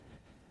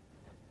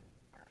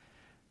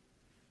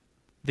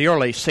The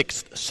early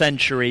 6th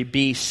century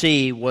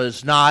BC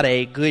was not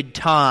a good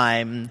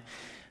time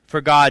for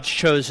God's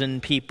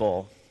chosen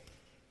people.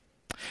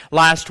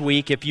 Last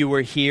week, if you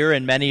were here,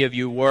 and many of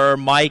you were,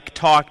 Mike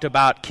talked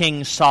about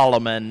King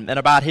Solomon and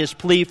about his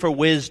plea for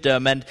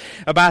wisdom and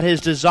about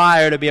his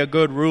desire to be a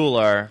good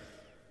ruler,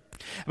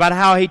 about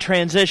how he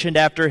transitioned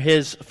after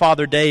his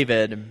father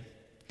David.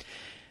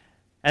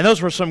 And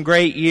those were some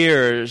great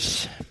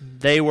years.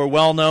 They were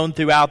well known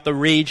throughout the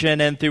region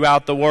and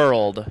throughout the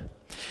world.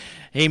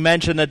 He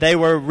mentioned that they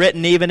were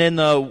written even in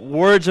the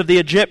words of the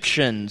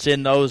Egyptians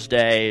in those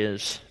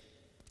days.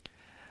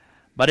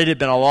 But it had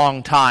been a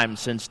long time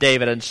since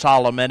David and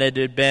Solomon. It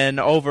had been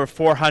over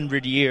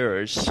 400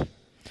 years.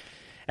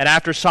 And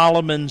after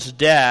Solomon's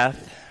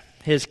death,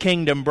 his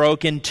kingdom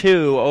broke in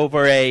two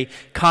over a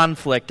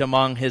conflict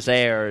among his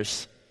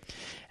heirs.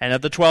 And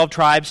of the 12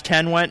 tribes,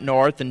 10 went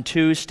north and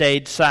 2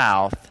 stayed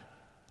south.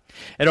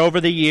 And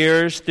over the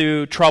years,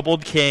 through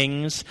troubled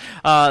kings,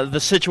 the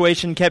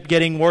situation kept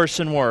getting worse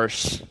and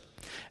worse.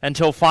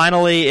 Until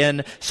finally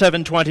in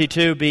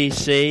 722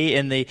 BC,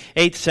 in the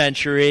 8th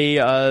century,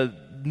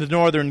 the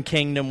northern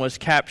kingdom was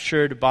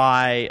captured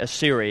by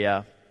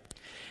Assyria.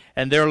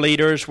 And their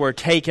leaders were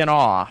taken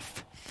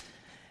off.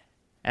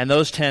 And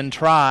those 10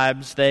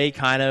 tribes, they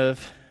kind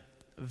of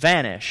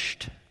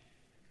vanished.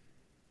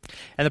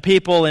 And the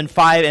people and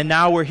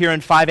now we're here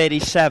in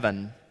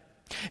 587.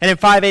 And in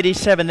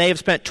 587, they have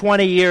spent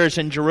 20 years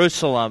in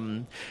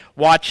Jerusalem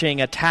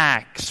watching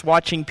attacks,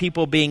 watching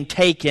people being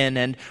taken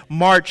and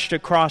marched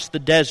across the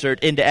desert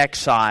into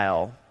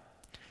exile.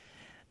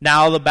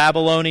 Now the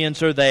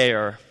Babylonians are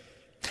there.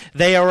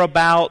 They are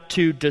about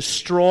to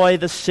destroy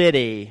the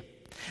city,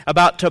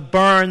 about to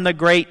burn the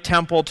great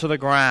temple to the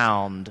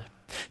ground,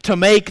 to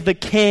make the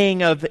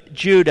king of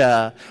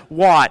Judah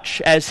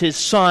watch as his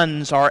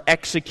sons are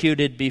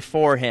executed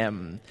before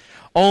him,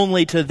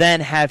 only to then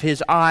have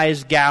his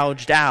eyes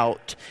gouged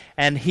out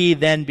and he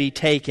then be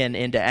taken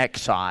into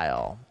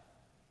exile.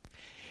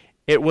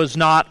 It was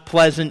not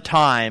pleasant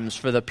times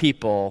for the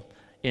people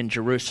in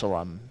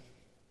Jerusalem.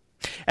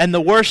 And the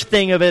worst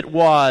thing of it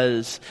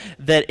was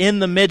that in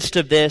the midst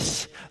of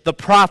this, the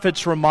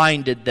prophets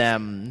reminded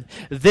them,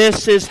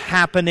 this is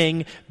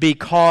happening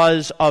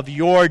because of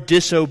your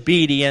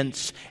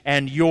disobedience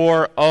and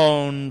your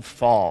own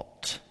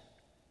fault.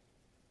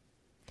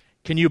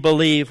 Can you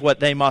believe what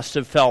they must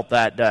have felt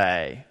that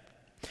day?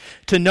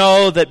 To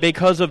know that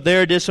because of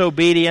their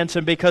disobedience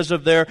and because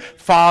of their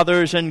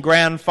fathers and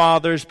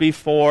grandfathers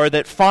before,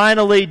 that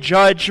finally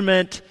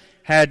judgment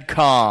had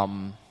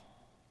come.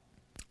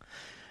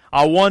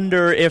 I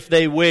wonder if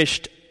they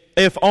wished,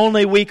 if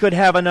only we could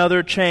have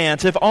another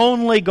chance, if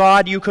only,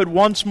 God, you could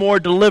once more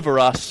deliver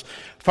us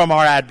from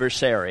our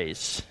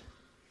adversaries.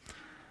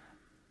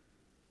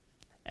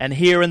 And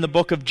here in the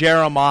book of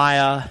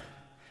Jeremiah,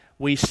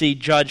 we see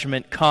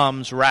judgment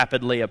comes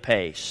rapidly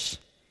apace.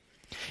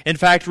 In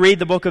fact, read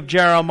the book of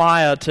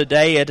Jeremiah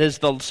today. It is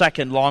the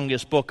second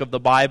longest book of the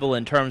Bible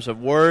in terms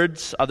of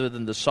words, other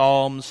than the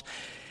Psalms.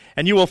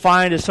 And you will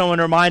find, as someone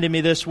reminded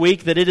me this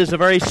week, that it is a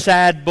very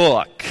sad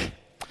book.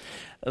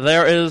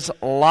 There is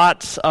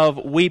lots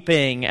of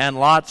weeping and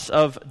lots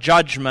of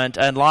judgment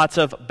and lots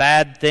of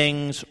bad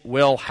things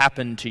will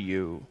happen to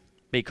you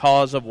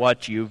because of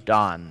what you've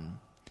done.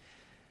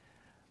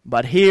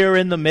 But here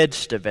in the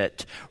midst of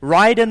it,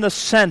 right in the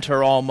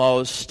center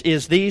almost,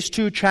 is these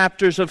 2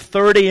 chapters of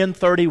 30 and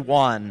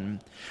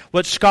 31,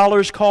 what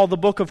scholars call the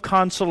book of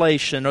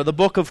consolation or the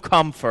book of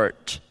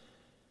comfort.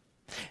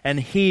 And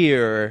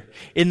here,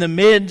 in the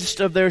midst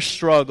of their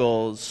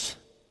struggles,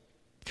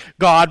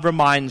 God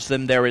reminds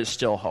them there is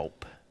still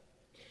hope.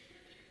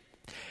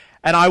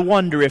 And I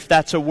wonder if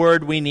that's a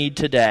word we need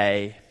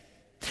today.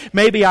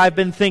 Maybe I've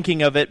been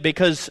thinking of it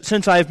because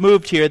since I've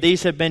moved here,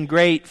 these have been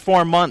great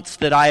 4 months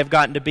that I have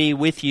gotten to be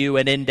with you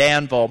and in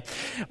Danville.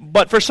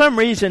 But for some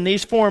reason,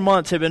 these 4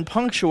 months have been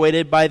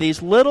punctuated by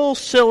these little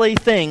silly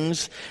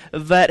things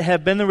that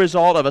have been the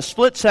result of a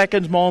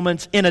split-second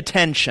moment's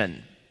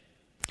inattention.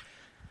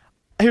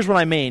 Here's what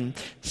I mean.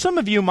 Some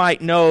of you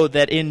might know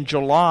that in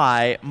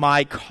July,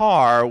 my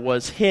car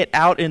was hit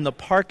out in the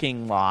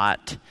parking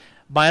lot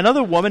by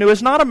another woman who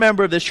is not a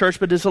member of this church,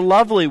 but is a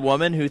lovely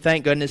woman who,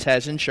 thank goodness,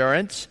 has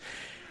insurance,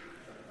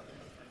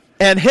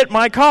 and hit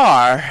my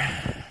car.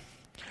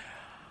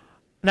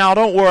 Now,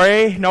 don't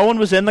worry, no one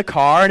was in the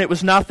car, and it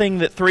was nothing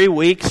that 3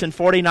 weeks and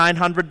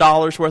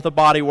 $4,900 worth of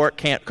body work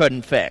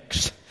couldn't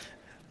fix.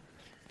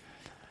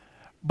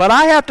 But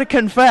I have to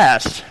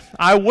confess,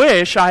 I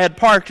wish I had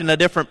parked in a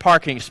different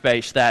parking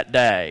space that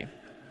day.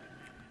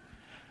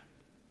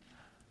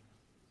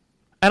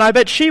 And I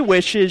bet she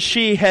wishes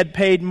she had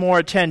paid more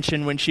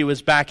attention when she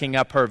was backing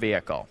up her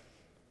vehicle.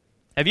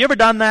 Have you ever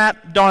done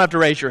that? Don't have to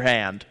raise your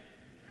hand.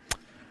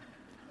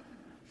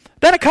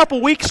 Then a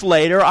couple weeks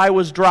later, I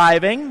was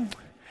driving,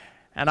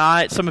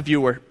 and some of you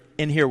were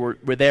in here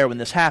were there when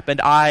this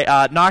happened.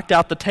 I knocked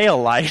out the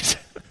tail light.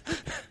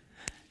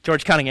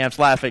 George Cunningham's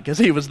laughing because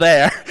he was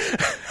there.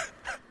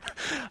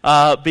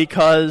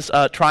 Because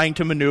trying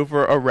to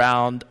maneuver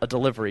around a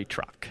delivery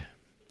truck.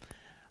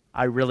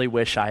 I really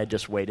wish I had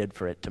just waited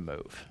for it to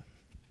move.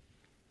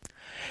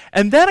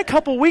 And then a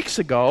couple weeks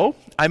ago,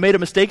 I made a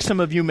mistake some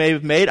of you may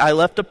have made. I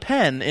left a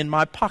pen in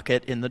my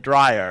pocket in the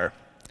dryer.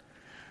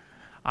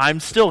 I'm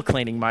still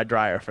cleaning my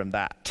dryer from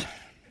that.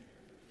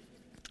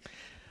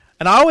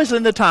 And I always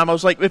in the time, I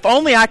was like, if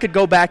only I could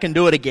go back and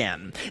do it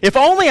again. If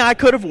only I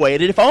could have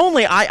waited. If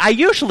only I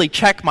usually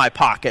check my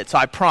pockets,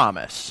 I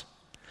promise.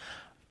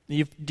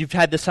 You've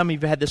had this, some of you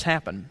have had this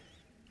happen.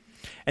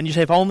 And you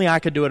say, if only I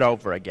could do it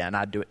over again,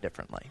 I'd do it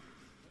differently.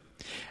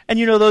 And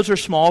you know, those are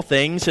small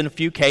things. In a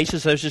few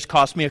cases, those just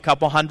cost me a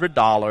couple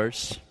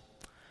 $100s.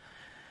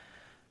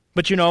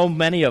 But you know,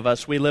 many of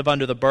us, we live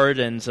under the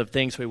burdens of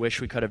things we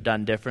wish we could have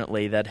done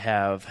differently that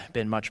have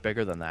been much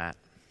bigger than that.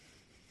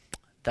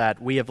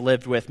 That we have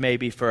lived with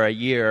maybe for a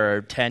year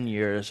or 10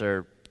 years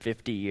or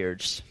 50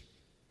 years.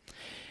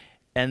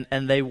 And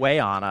they weigh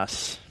on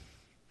us.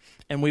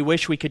 And we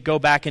wish we could go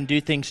back and do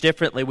things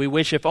differently. We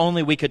wish if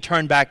only we could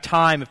turn back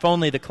time, if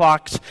only the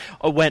clocks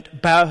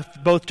went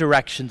both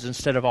directions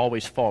instead of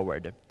always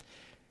forward.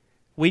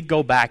 We'd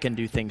go back and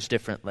do things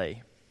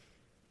differently.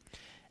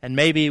 And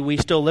maybe we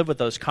still live with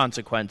those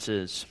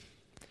consequences.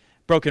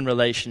 Broken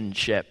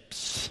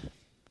relationships.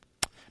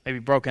 Maybe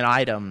broken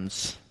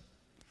items.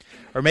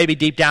 Or maybe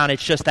deep down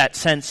it's just that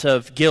sense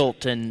of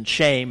guilt and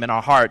shame in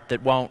our heart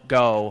that won't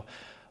go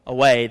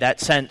away. That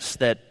sense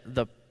that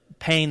the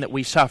pain that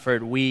we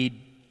suffered, we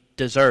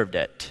deserved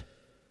it.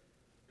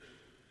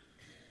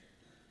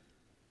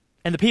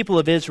 And the people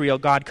of Israel,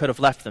 God could have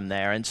left them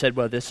there and said,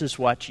 well, this is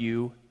what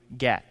you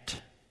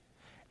get.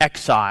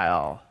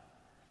 Exile,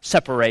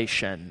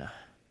 separation,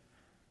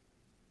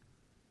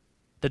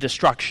 the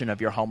destruction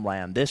of your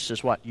homeland. This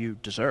is what you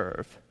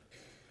deserve.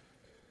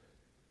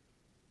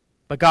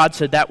 But God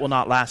said that will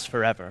not last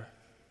forever.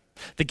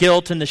 The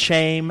guilt and the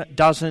shame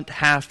doesn't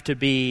have to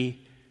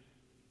be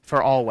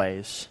for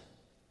always.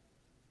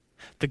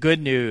 The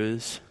good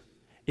news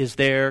is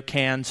there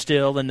can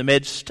still, in the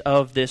midst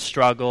of this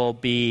struggle,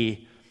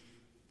 be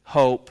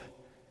hope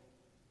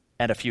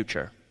and a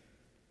future.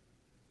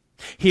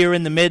 Here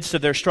in the midst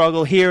of their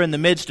struggle, here in the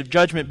midst of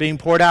judgment being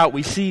poured out,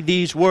 we see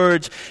these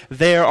words,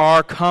 there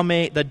are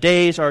coming, the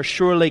days are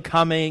surely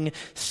coming,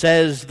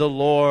 says the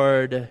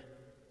Lord.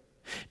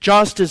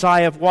 Just as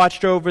I have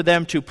watched over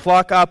them to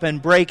pluck up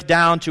and break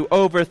down, to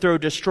overthrow,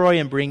 destroy,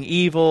 and bring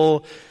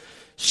evil,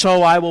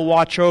 so I will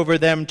watch over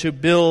them to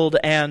build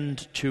and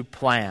to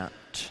plant.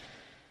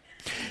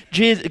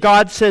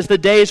 God says the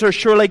days are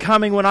surely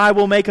coming when I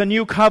will make a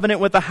new covenant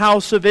with the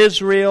house of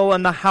Israel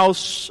and the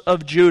house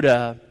of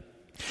Judah.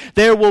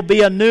 There will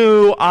be a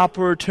new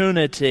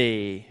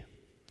opportunity.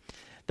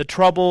 The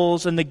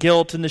troubles and the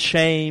guilt and the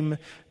shame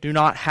do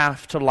not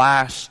have to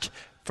last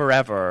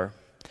forever.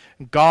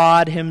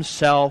 God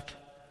Himself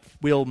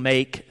will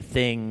make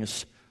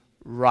things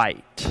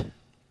right.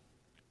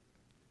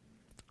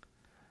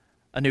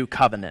 A new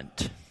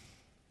covenant.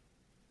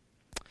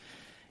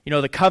 You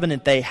know, the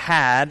covenant they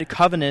had,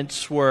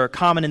 covenants were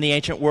common in the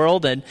ancient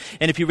world, and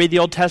if you read the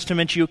Old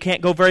Testament, you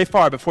can't go very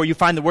far before you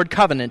find the word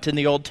covenant in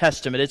the Old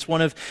Testament. It's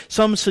one of,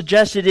 some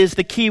suggest it is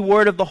the key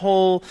word of the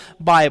whole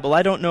Bible.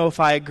 I don't know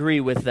if I agree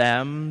with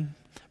them,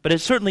 but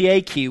it's certainly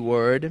a key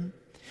word.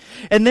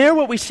 And there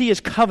what we see as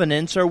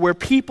covenants are where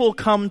people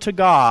come to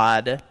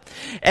God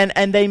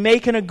and they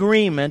make an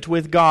agreement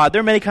with God. There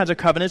are many kinds of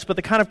covenants, but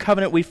the kind of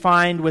covenant we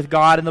find with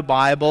God in the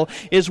Bible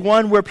is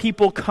one where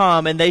people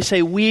come and they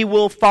say, we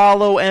will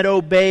follow and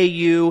obey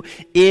you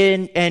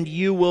and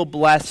you will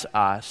bless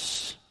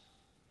us.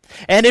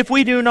 And if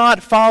we do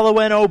not follow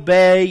and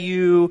obey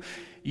you,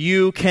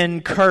 you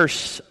can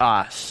curse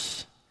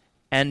us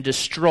and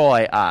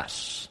destroy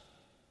us.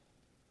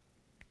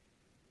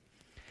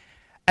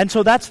 And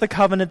so that's the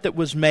covenant that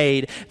was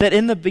made,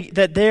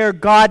 that there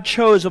God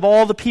chose of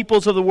all the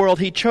peoples of the world,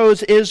 He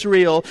chose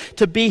Israel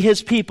to be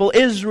His people.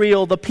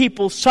 Israel, the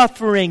people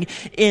suffering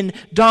in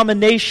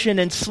domination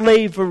and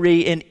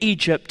slavery in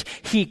Egypt.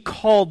 He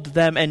called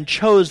them and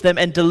chose them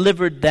and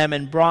delivered them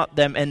and brought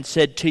them and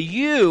said, to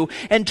you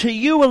and to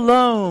you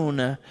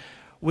alone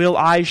will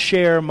I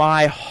share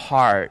my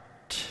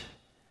heart,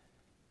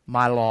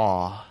 my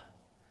law.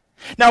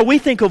 Now, we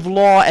think of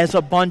law as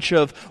a bunch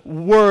of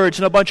words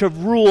and a bunch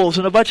of rules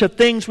and a bunch of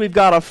things we've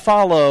got to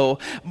follow.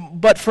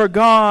 But for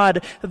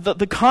God,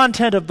 the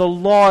content of the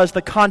law is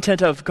the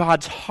content of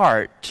God's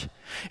heart,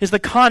 is the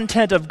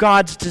content of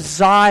God's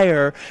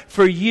desire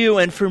for you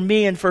and for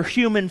me and for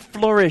human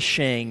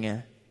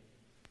flourishing.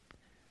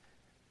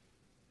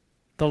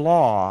 The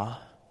law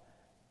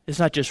is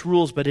not just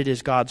rules, but it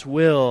is God's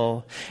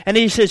will. And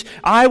He says,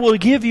 I will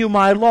give you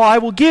my law, I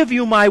will give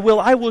you my will,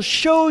 I will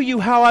show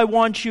you how I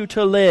want you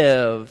to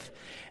live.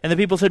 And the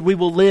people said, we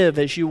will live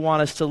as you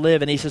want us to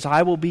live. And He says,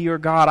 I will be your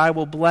God, I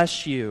will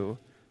bless you.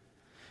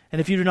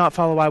 And if you do not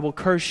follow, I will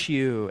curse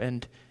you.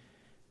 And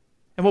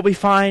what we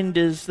find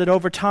is that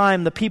over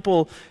time, the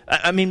people,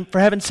 for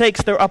heaven's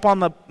sakes, they're up on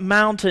the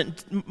mountain.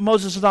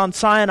 Moses is on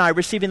Sinai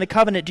receiving the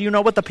covenant. Do you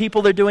know what the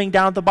people are doing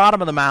down at the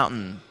bottom of the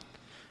mountain?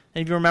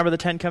 And if you remember the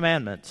Ten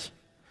Commandments,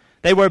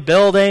 they were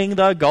building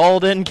the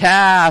golden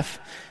calf.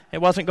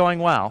 It wasn't going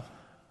well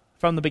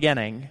from the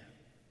beginning.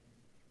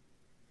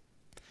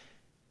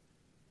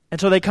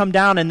 And so they come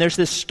down, and there's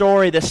this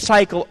story, this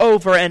cycle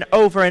over and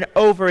over and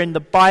over in the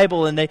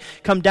Bible, and they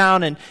come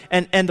down, and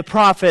the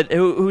prophet,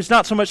 who's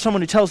not so much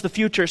someone who tells the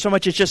future, so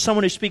much as just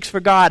someone who speaks for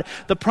God,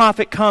 the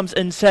prophet comes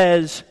and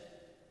says,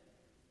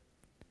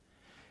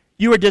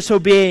 you are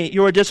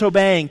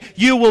disobeying,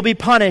 you will be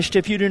punished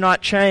if you do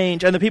not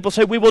change. And the people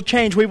say, we will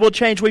change,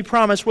 we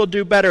promise we'll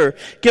do better.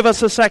 Give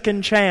us a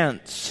second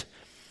chance.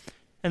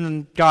 And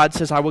then God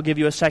says, I will give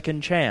you a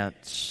second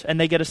chance. And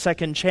they get a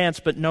second chance,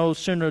 but no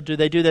sooner do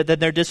they do that than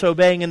they're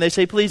disobeying, and they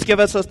say, please give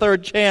us a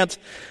third chance,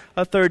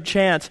 a third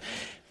chance.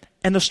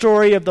 And the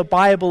story of the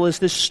Bible is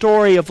this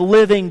story of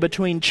living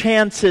between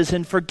chances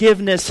and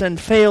forgiveness and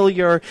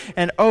failure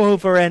and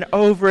over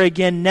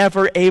again,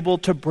 never able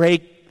to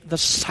break the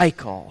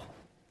cycle.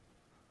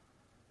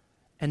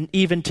 And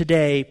even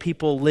today,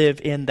 people live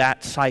in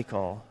that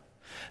cycle.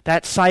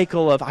 That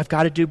cycle of, I've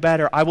got to do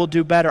better, I will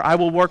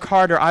work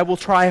harder, I will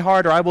try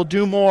harder, I will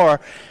do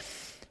more.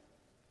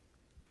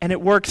 And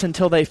it works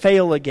until they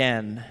fail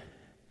again.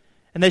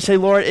 And they say,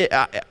 Lord,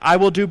 I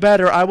will do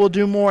better, I will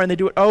do more. And they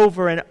do it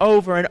over and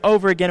over and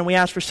over again. And we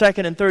ask for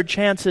second and third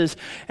chances.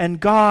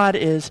 And God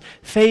is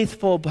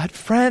faithful. But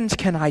friends,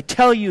 can I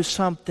tell you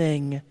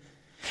something?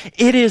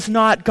 It is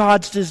not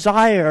God's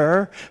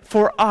desire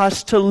for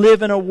us to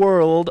live in a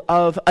world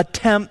of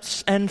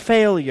attempts and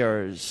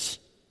failures.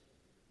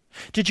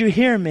 Did you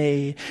hear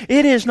me?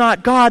 It is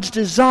not God's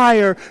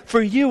desire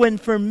for you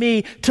and for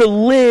me to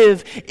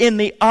live in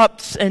the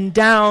ups and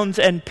downs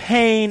and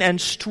pain and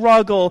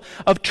struggle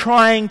of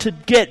trying to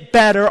get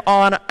better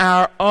on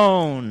our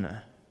own.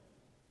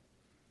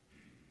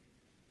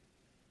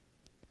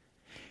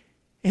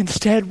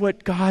 Instead,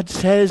 what God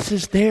says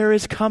is there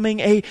is coming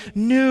a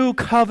new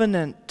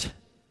covenant.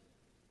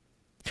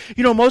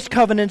 You know, most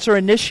covenants are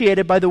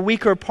initiated by the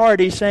weaker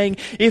party saying,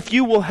 if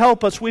you will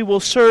help us, we will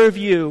serve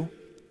you.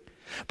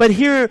 But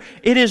here,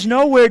 it is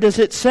nowhere does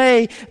it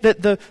say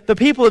that the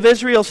people of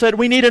Israel said,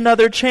 we need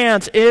another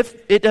chance. If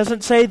it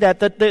doesn't say that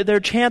their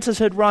chances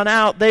had run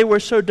out, they were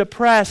so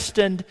depressed,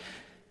 and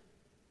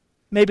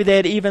maybe they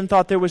had even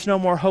thought there was no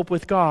more hope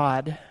with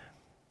God.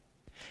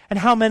 And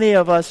how many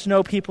of us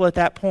know people at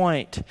that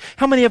point?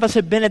 How many of us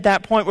have been at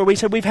that point where we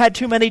said, we've had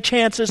too many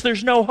chances,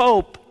 there's no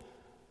hope?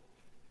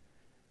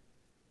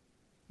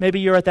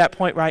 Maybe you're at that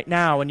point right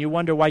now, and you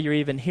wonder why you're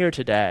even here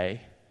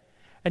today.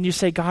 And you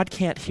say, God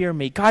can't hear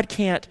me. God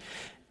can't.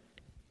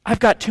 I've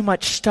got too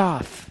much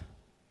stuff.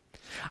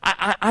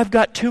 I've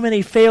got too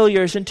many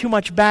failures and too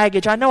much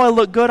baggage. I know I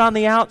look good on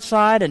the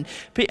outside, and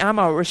I'm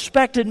a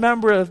respected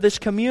member of this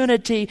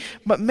community,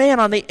 but man,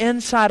 on the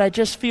inside, I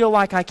just feel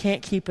like I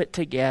can't keep it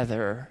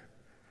together.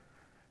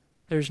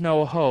 There's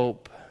no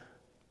hope.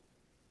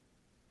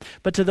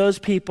 But to those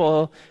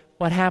people,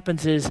 what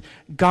happens is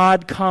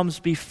God comes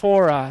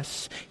before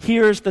us,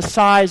 hears the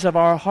size of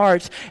our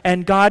hearts,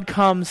 and God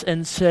comes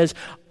and says,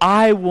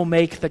 I will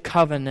make the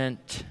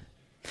covenant.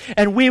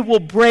 And we will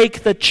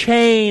break the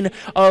chain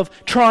of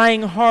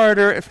trying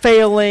harder,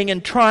 failing,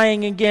 and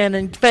trying again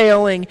and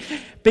failing.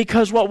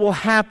 Because what will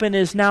happen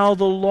is now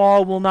the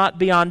law will not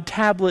be on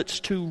tablets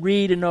to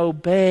read and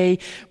obey,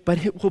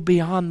 but it will be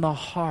on the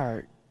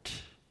heart.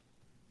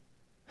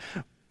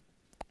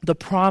 The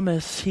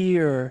promise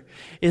here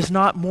is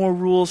not more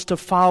rules to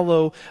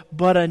follow,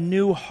 but a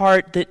new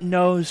heart that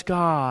knows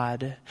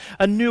God.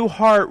 A new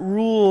heart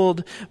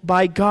ruled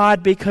by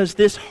God, because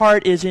this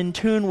heart is in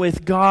tune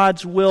with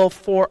God's will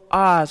for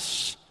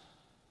us.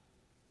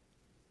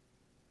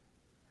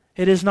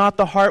 It is not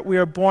the heart we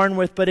are born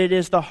with, but it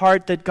is the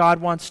heart that God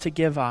wants to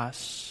give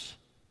us.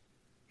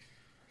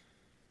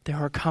 There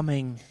are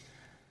coming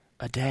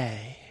a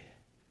day.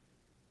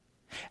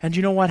 And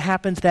you know what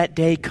happens? That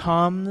day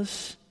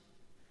comes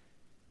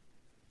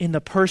in the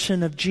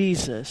person of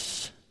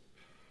Jesus.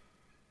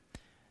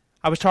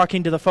 I was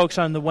talking to the folks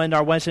on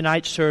our Wednesday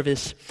night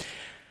service.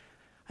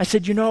 I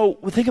said,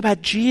 think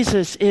about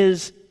Jesus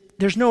is,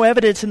 there's no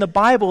evidence in the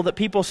Bible that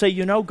people say,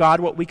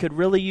 God, what we could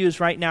really use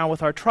right now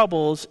with our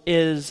troubles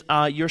is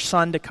your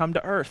son to come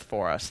to earth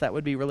for us. That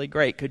would be really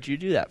great. Could you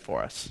do that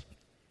for us?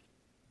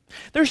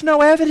 There's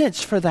no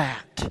evidence for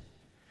that.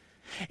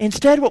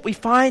 Instead, what we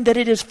find that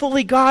it is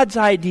fully God's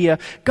idea.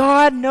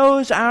 God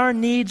knows our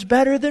needs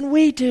better than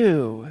we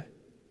do.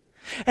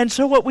 And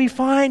so what we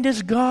find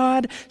is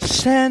God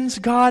sends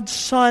God's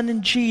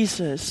Son,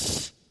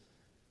 Jesus.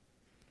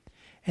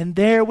 And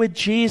there with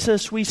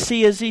Jesus we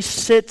see as he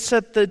sits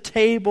at the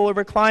table, or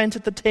reclines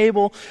at the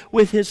table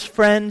with his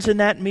friends in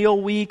that meal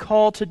we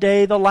call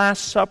today the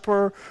Last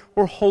Supper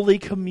or Holy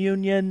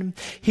Communion.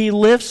 He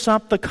lifts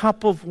up the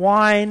cup of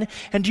wine,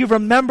 and do you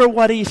remember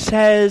what he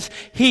says?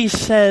 He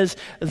says,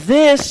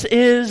 this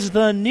is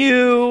the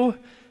new,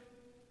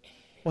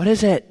 what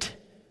is it?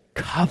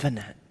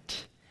 Covenant.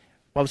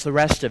 What was the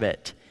rest of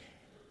it?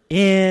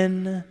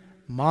 In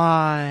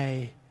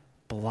my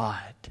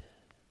blood.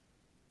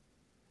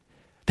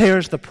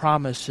 There's the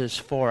promises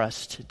for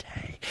us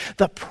today.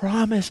 The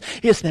promise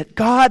is that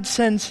God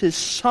sends His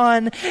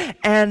Son,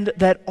 and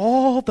that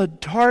all the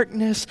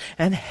darkness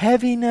and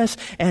heaviness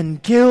and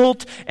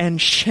guilt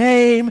and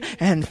shame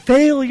and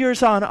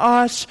failures on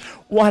us,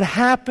 what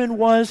happened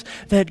was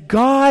that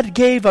God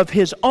gave of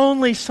His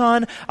only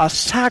Son a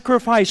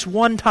sacrifice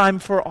one time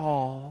for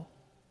all.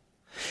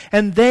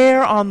 And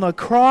there on the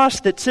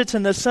cross that sits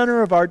in the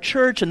center of our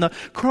church, and the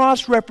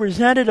cross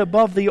represented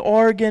above the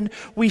organ,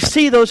 we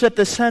see those at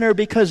the center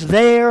because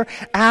there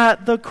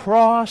at the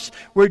cross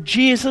where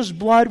Jesus'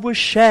 blood was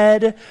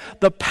shed,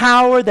 the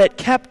power that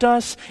kept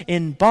us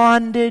in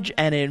bondage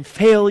and in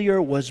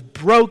failure was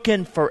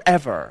broken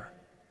forever.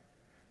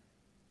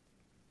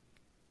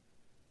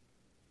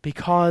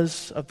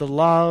 Because of the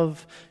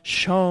love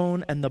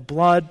shown and the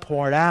blood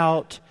poured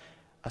out,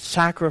 a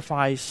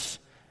sacrifice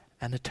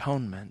and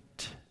atonement.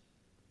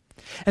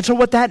 And so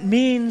what that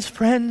means,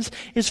 friends,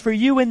 is for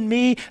you and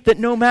me that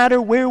no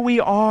matter where we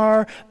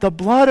are, the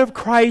blood of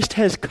Christ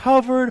has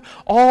covered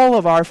all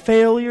of our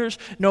failures.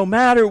 No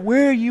matter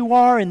where you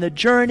are in the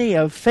journey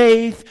of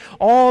faith,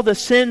 all the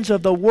sins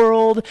of the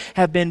world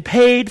have been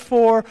paid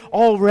for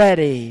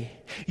already.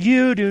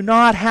 You do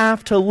not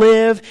have to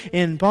live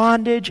in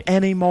bondage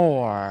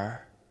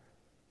anymore.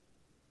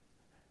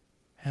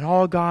 And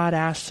all God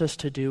asks us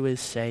to do is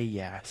say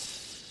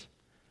yes.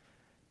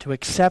 To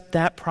accept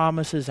that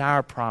promise as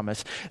our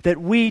promise, that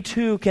we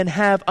too can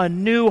have a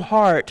new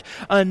heart,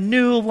 a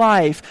new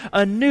life,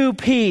 a new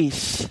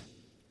peace.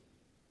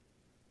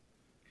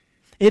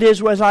 It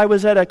is, as I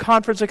was at a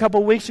conference a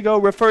couple weeks ago,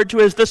 referred to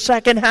as the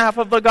second half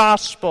of the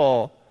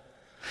gospel.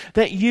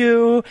 That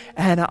you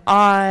and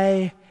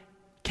I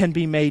can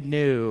be made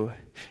new.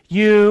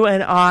 You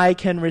and I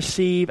can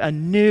receive a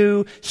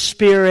new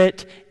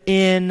spirit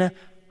in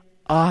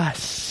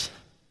us.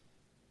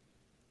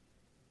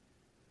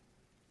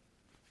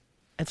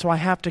 And so I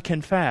have to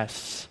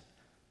confess,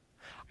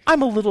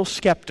 I'm a little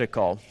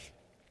skeptical.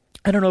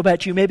 I don't know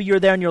about you. Maybe you're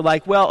there and you're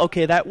like, well,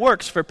 okay, that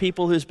works for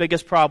people whose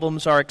biggest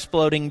problems are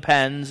exploding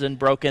pens and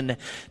broken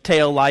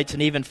tail lights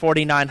and even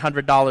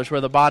 $4,900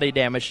 worth of body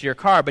damage to your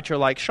car. But you're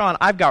like, Sean,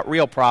 I've got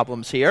real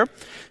problems here,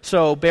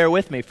 so bear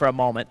with me for a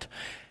moment.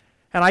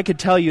 And I could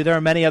tell you there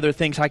are many other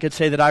things I could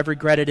say that I've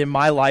regretted in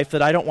my life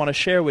that I don't want to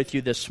share with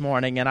you this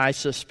morning, and I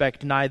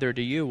suspect neither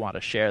do you want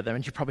to share them,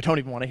 and you probably don't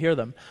even want to hear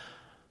them.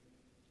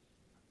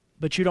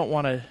 But you don't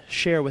want to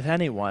share with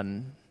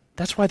anyone.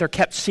 That's why they're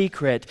kept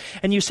secret.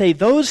 And you say,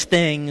 those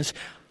things,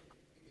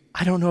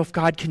 I don't know if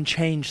God can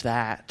change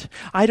that.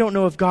 I don't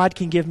know if God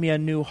can give me a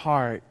new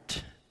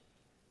heart.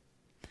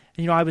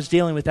 And I was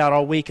dealing with that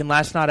all week, and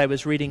last night I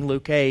was reading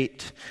Luke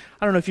 8.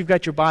 I don't know if you've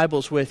got your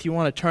Bibles with you.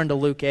 Want to turn to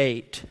Luke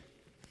 8.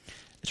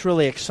 It's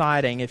really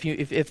exciting.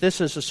 If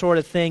this is the sort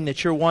of thing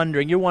that you're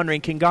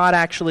wondering, can God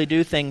actually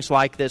do things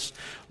like this?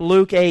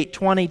 Luke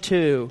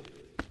 8:22.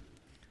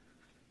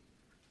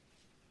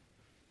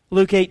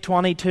 Luke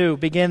 8:22,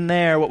 begin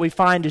there. What we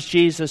find is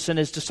Jesus and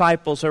His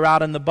disciples are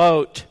out in the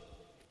boat.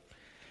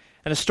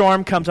 And a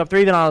storm comes up.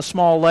 They're even on a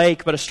small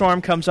lake, but a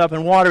storm comes up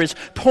and water is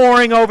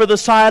pouring over the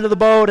side of the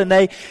boat. And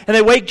they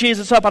wake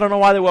Jesus up. I don't know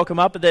why they woke him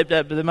up, but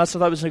they must have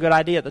thought it was a good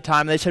idea at the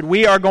time. They said,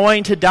 we are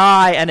going to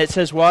die. And it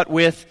says what?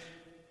 With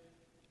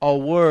a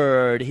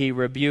word, He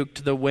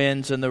rebuked the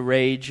winds and the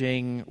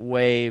raging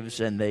waves,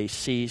 and they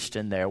ceased,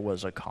 and there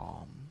was a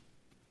calm.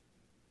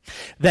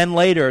 Then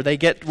later, they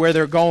get where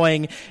they're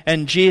going,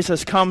 and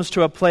Jesus comes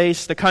to a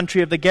place, the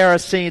country of the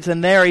Gerasenes,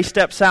 and there He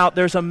steps out.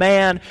 There's a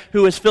man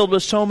who is filled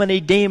with so many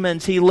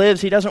demons. He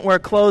doesn't wear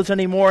clothes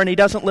anymore, and he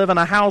doesn't live in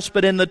a house,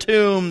 but in the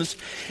tombs.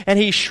 And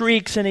he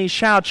shrieks and he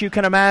shouts. You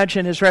can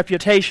imagine his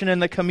reputation in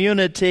the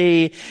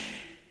community.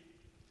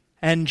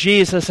 And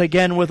Jesus,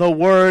 again with a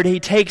word, He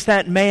takes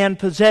that man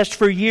possessed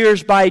for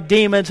years by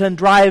demons and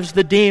drives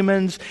the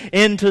demons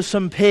into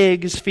some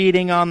pigs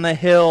feeding on the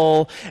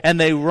hill, and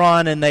they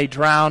run and they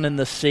drown in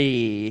the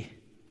sea,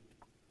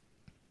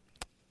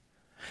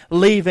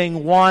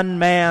 leaving one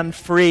man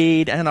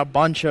freed and a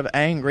bunch of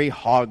angry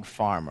hog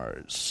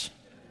farmers.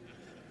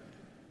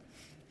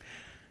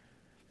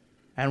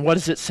 And what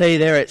does it say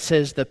there? It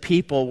says the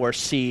people were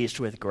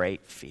seized with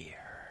great fear.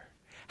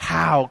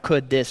 How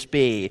could this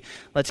be?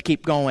 Let's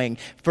keep going.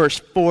 Verse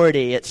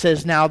 40, it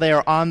says, now they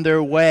are on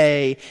their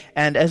way,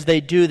 and as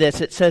they do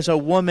this, it says a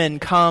woman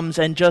comes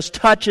and just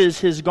touches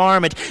His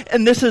garment.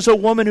 And this is a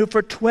woman who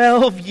for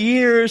 12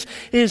 years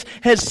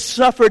has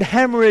suffered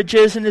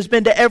hemorrhages and has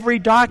been to every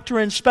doctor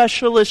and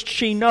specialist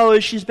she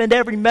knows. She's been to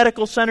every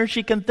medical center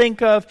she can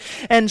think of,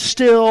 and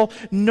still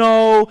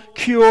no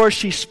cure.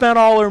 She spent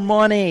all her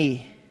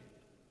money.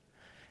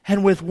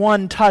 And with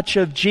one touch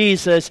of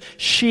Jesus,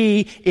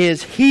 she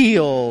is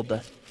healed.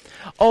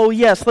 Oh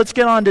yes, let's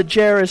get on to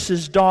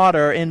Jairus'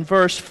 daughter in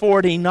verse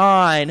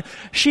 49.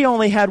 She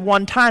only had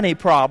one tiny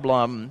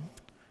problem.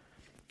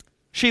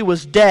 She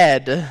was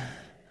dead.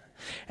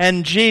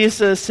 And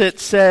Jesus, it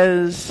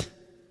says,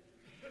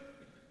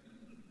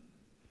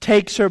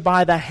 takes her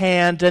by the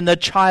hand, and the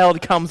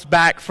child comes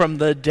back from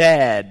the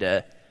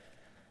dead.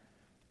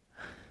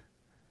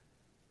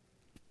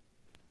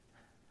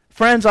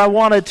 Friends, I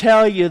want to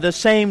tell you the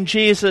same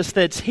Jesus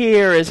that's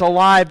here is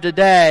alive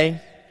today.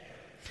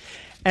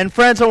 And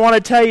friends, I want to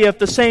tell you, if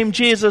the same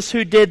Jesus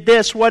who did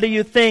this, what do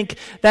you think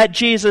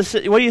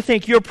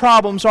your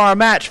problems are a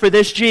match for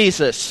this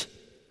Jesus?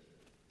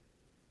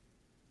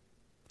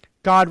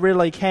 God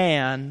really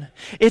can.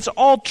 It's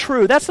all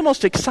true. That's the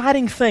most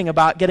exciting thing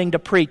about getting to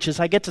preach, is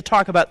I get to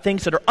talk about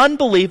things that are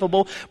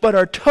unbelievable but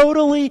are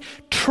totally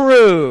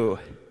true.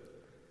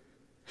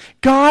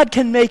 God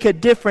can make a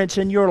difference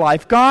in your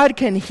life. God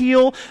can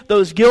heal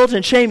those guilt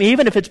and shame,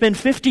 even if it's been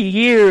 50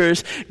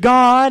 years.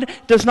 God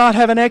does not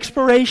have an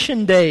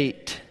expiration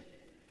date.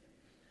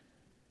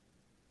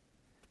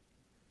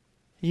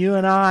 You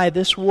and I,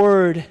 this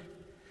word,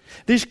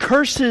 these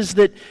curses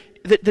that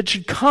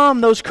should come,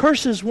 those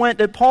curses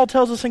that Paul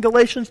tells us in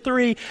Galatians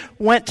 3,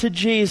 went to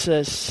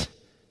Jesus,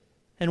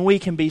 and we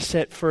can be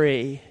set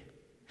free.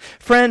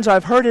 Friends,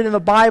 I've heard it in the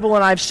Bible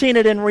and I've seen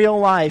it in real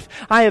life.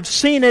 I have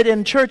seen it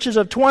in churches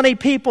of 20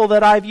 people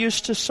that I've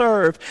used to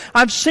serve.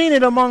 I've seen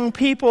it among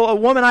people, a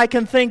woman I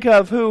can think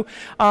of who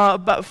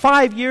about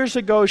 5 years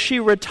ago she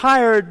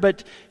retired,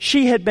 but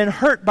she had been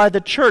hurt by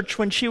the church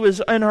when she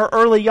was in her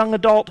early young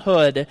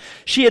adulthood.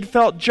 She had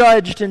felt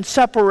judged and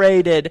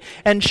separated,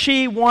 and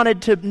she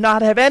wanted to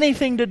not have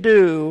anything to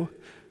do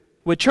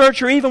with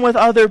church or even with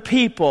other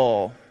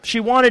people. She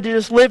wanted to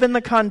just live in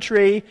the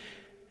country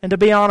and to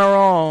be on her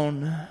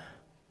own.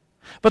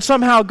 But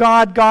somehow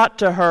God got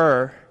to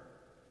her.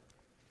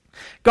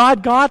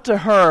 God got to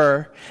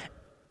her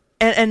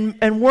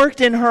and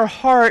worked in her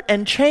heart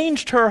and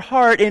changed her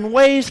heart in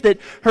ways that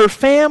her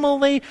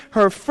family,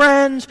 her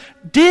friends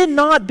did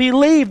not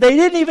believe. They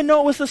didn't even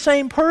know it was the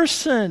same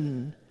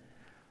person.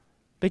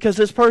 Because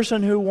this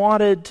person who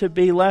wanted to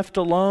be left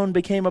alone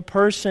became a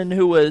person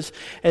who was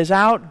as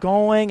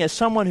outgoing, as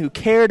someone who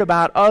cared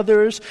about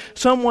others,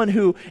 someone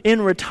who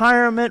in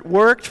retirement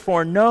worked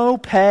for no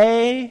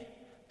pay.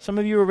 Some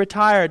of you are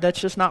retired. That's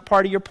just not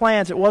part of your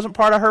plans. It wasn't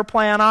part of her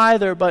plan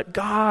either, but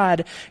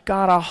God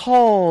got a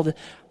hold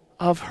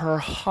of her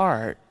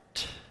heart.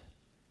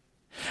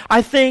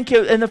 I think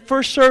in the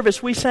first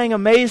service we sang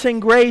Amazing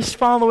Grace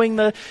following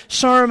the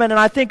sermon, and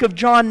I think of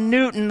John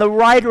Newton, the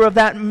writer of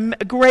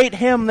that great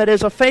hymn that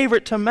is a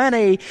favorite to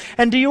many.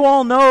 And do you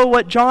all know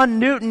what John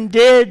Newton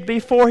did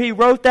before he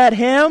wrote that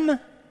hymn?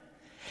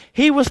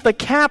 He was the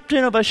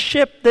captain of a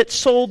ship that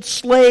sold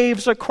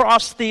slaves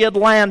across the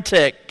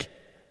Atlantic.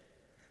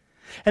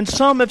 And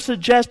some have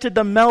suggested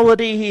the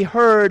melody he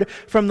heard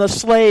from the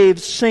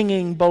slaves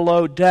singing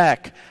below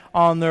deck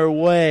on their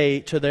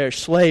way to their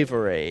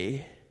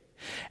slavery.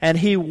 And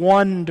he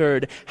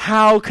wondered,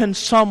 how can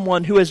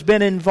someone who has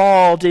been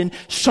involved in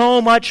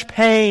so much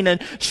pain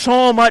and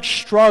so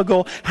much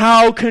struggle,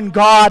 how can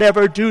God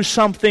ever do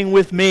something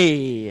with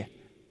me?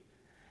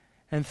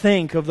 And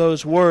think of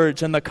those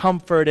words and the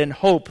comfort and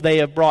hope they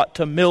have brought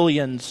to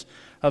millions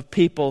of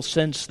people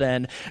since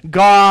then.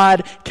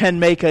 God can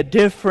make a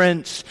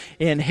difference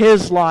in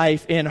his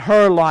life, in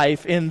her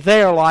life, in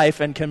their life,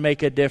 and can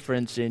make a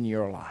difference in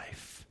your life.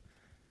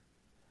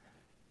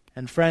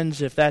 And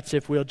friends,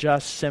 if we'll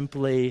just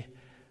simply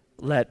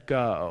let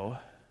go.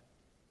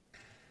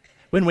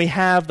 When we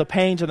have the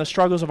pains and the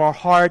struggles of our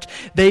heart,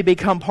 they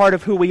become part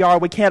of who we are.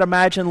 We can't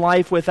imagine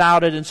life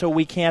without it, and so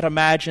we can't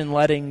imagine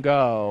letting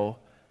go.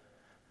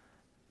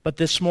 But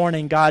this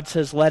morning, God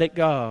says, let it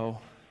go.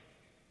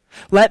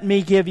 Let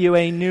me give you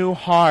a new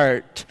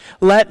heart.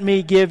 Let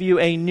me give you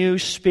a new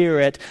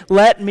spirit.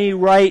 Let me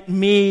write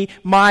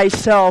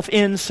myself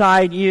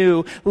inside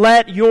you.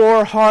 Let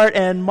your heart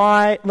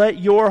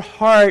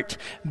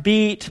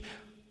beat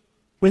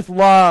with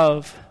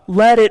love.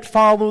 Let it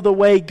follow the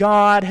way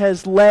God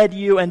has led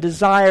you and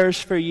desires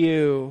for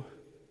you.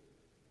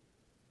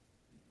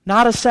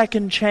 Not a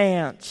second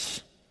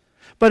chance,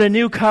 but a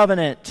new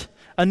covenant,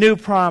 a new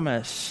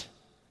promise,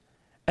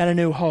 and a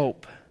new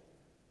hope.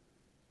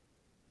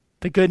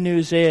 The good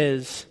news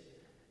is,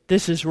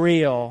 this is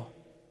real,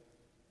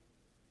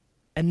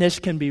 and this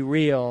can be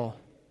real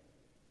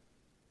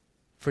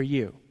for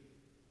you.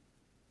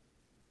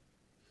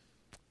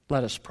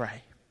 Let us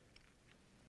pray.